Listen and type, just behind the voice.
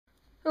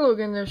Hello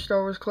again there,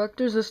 Star Wars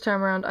collectors. This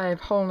time around I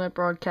have Holonet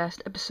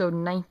Broadcast episode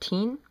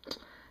 19.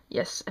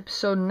 Yes,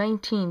 episode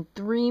 19.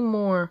 3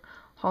 more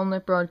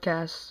Holonet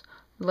broadcasts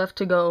left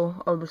to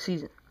go of the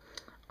season.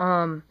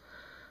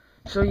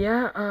 This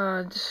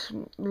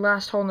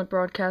last Holonet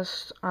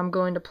broadcast I'm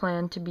going to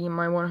plan to be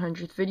my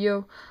 100th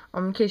video.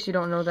 In case you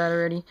don't know that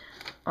already.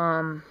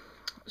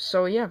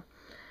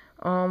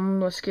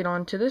 Let's get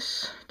on to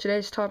this.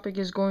 Today's topic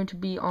is going to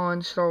be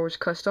on Star Wars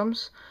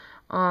customs.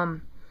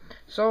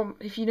 So,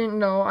 if you didn't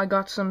know, I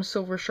got some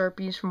silver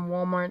Sharpies from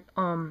Walmart,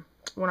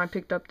 when I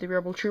picked up the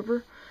Rebel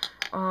Trooper,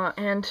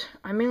 and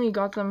I mainly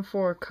got them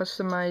for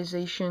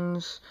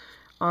customizations,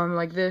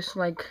 like this,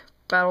 like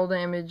battle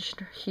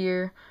damaged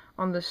here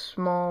on the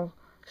small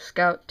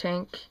scout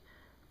tank,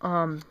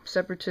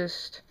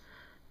 separatist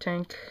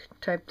tank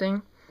type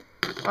thing.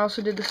 I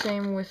also did the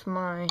same with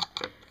my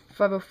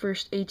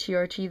 501st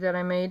ATRT that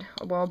I made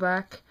a while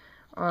back.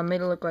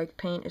 Made it look like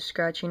paint is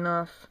scratching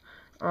off,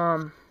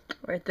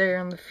 right there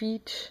on the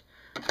feet.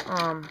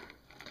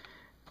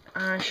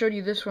 I showed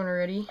you this one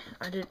already.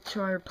 I did it to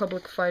my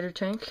Republic fighter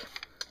tank,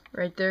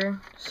 right there,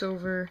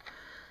 silver,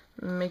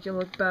 make it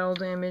look battle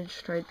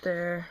damaged, right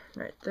there,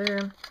 right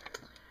there.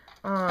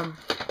 And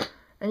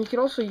you could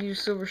also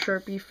use silver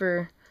Sharpie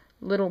for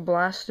little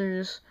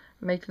blasters,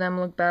 make them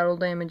look battle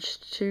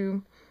damaged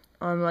too,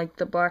 like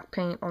the black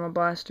paint on the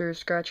blaster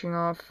scratching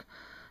off.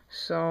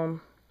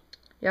 So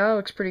yeah, that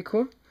looks pretty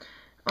cool.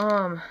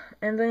 And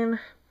then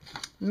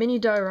mini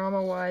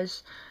diorama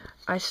wise,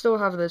 I still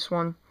have this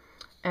one,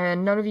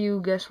 and none of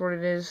you guessed what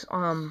it is,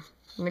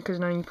 because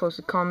none of you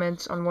posted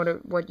comments on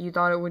what you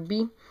thought it would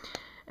be,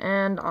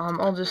 and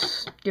I'll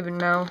just give it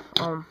now.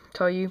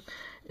 Tell you,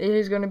 it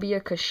is going to be a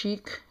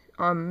Kashyyyk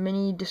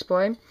mini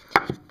display.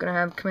 Gonna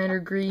have Commander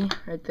Gree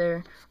right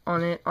there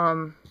on it,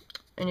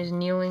 in his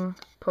kneeling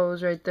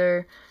pose right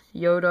there.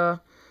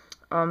 Yoda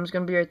is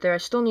gonna be right there. I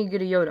still need to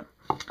get a Yoda.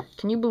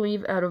 Can you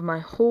believe out of my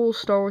whole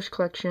Star Wars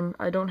collection,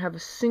 I don't have a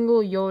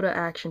single Yoda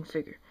action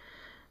figure?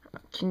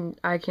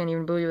 I can't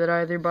even believe it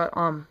either, but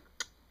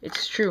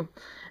it's true.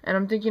 And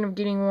I'm thinking of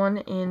getting one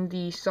in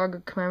the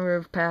Saga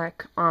Commemorative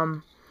Pack,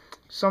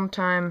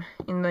 sometime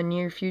in the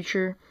near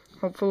future,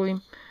 hopefully.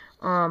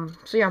 And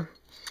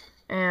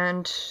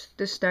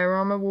this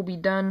diorama will be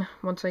done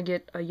once I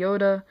get a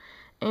Yoda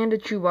and a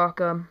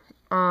Chewbacca.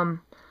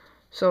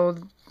 So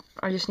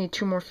I just need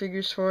 2 more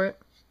figures for it,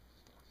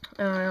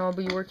 and I'll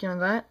be working on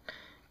that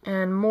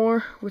and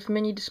more with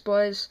mini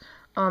displays.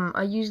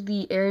 I used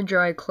the air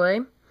dry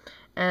clay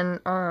and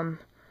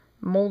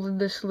molded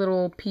this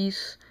little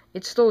piece.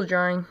 It's still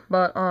drying,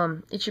 but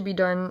it should be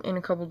done in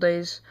a couple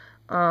days.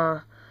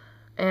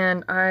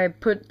 And I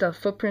put the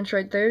footprints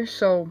right there,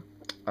 so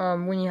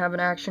when you have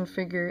an action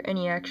figure,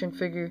 any action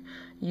figure,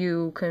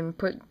 you can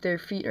put their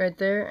feet right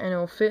there and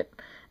it'll fit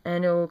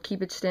and it'll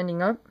keep it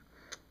standing up.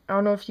 I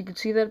don't know if you could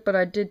see that, but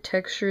I did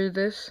texture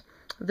this.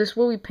 This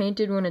will be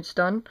painted when it's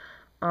done.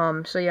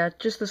 So yeah,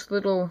 just this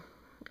little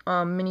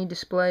mini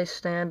display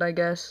stand, I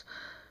guess.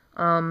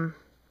 So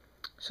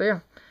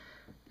yeah.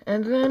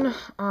 And then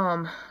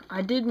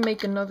I did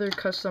make another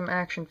custom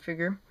action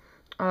figure.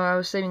 I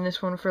was saving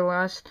this one for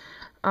last.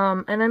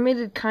 And I made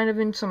it kind of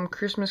in some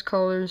Christmas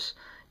colors,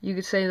 you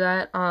could say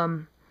that.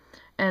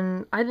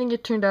 And I think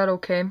it turned out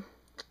okay.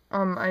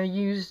 I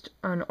used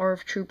an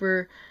RF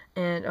Trooper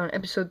and an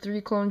Episode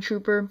 3 Clone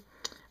Trooper.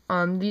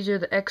 These are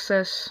the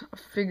excess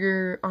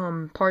figure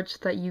parts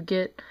that you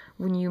get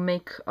when you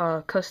make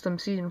a custom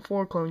Season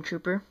 4 Clone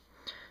Trooper.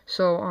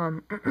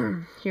 So,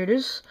 here it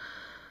is.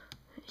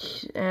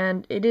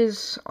 And it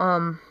is,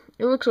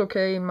 it looks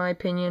okay in my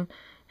opinion.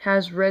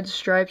 Has red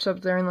stripes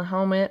up there in the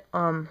helmet,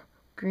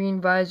 green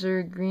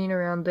visor, green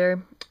around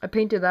there. I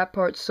painted that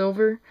part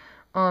silver,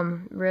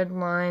 red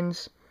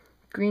lines,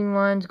 green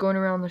lines going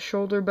around the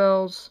shoulder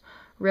bells,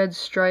 red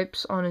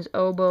stripes on his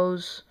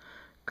elbows,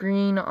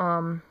 green,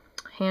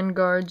 hand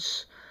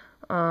guards,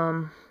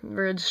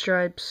 red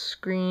stripes,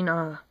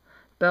 green,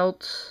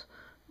 belts,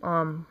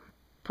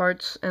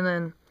 parts, and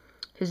then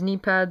his knee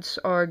pads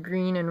are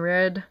green and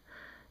red,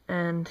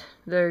 and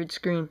there it's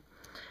green.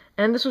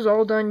 And this was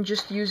all done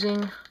just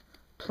using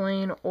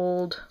plain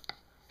old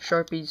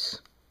Sharpies,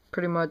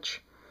 pretty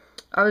much.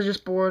 I was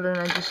just bored and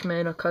I just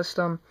made a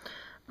custom.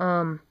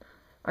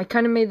 I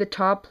kind of made the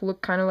top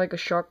look kind of like a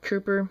shock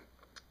trooper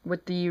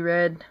with the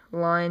red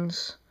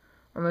lines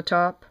on the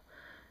top,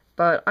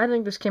 but I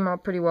think this came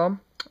out pretty well.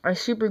 I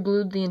super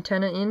glued the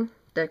antenna in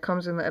that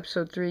comes in the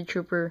Episode 3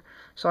 Trooper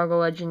Saga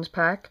Legends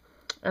pack,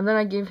 and then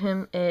I gave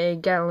him a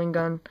Gatling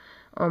gun,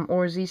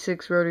 or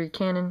Z6 rotary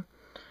cannon.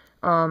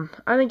 I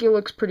think it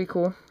looks pretty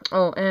cool.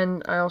 Oh,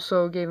 and I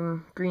also gave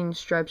him green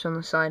stripes on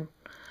the side.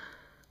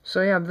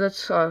 So yeah,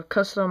 that's a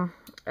custom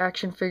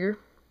action figure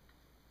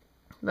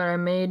that I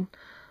made.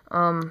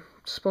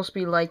 It's supposed to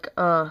be like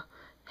a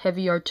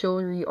heavy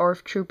artillery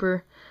ARF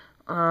trooper.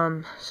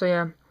 So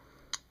yeah,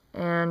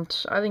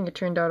 and I think it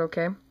turned out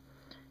okay.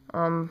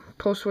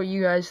 Post what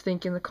you guys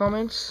think in the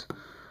comments.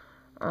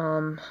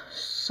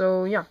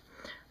 So yeah,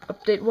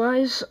 update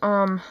wise,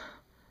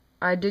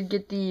 I did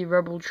get the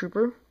Rebel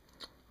Trooper.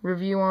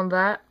 review on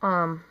that.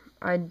 I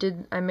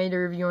made a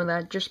review on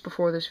that just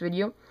before this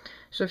video,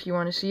 so if you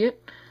want to see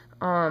it,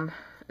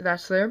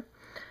 that's there.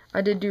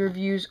 I did do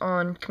reviews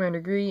on Commander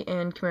Gree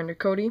and Commander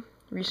Cody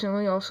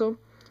recently also.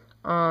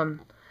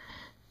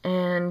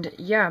 And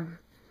yeah,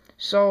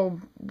 so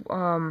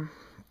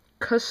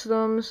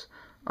customs,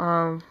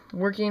 I'm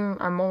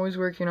always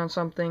working on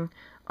something.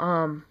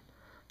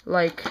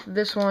 Like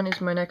this one is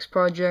my next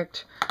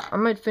project. I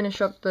might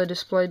finish up the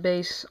display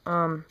base.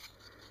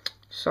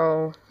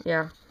 So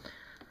yeah,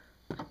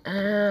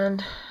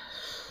 and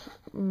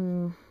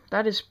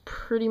that is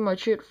pretty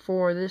much it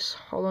for this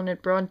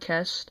Holonet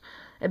Broadcast,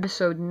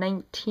 episode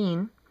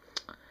 19.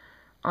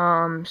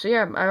 So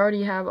yeah, I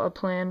already have a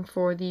plan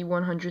for the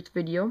 100th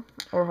video,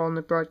 or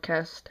Holonet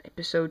Broadcast,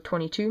 episode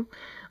 22,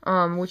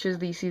 which is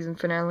the season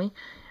finale.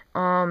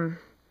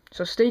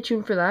 So stay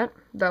tuned for that.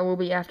 That will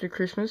be after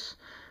Christmas.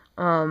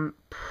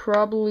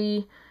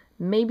 Probably,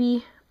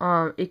 maybe,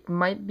 it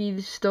might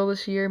be still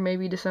this year,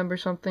 maybe December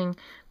something,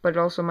 but it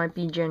also might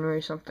be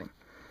January something.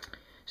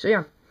 So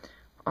yeah,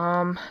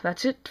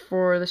 that's it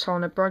for this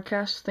Holonet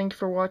Broadcast. Thank you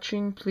for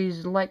watching.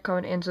 Please like,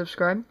 comment, and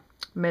subscribe.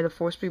 May the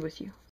Force be with you.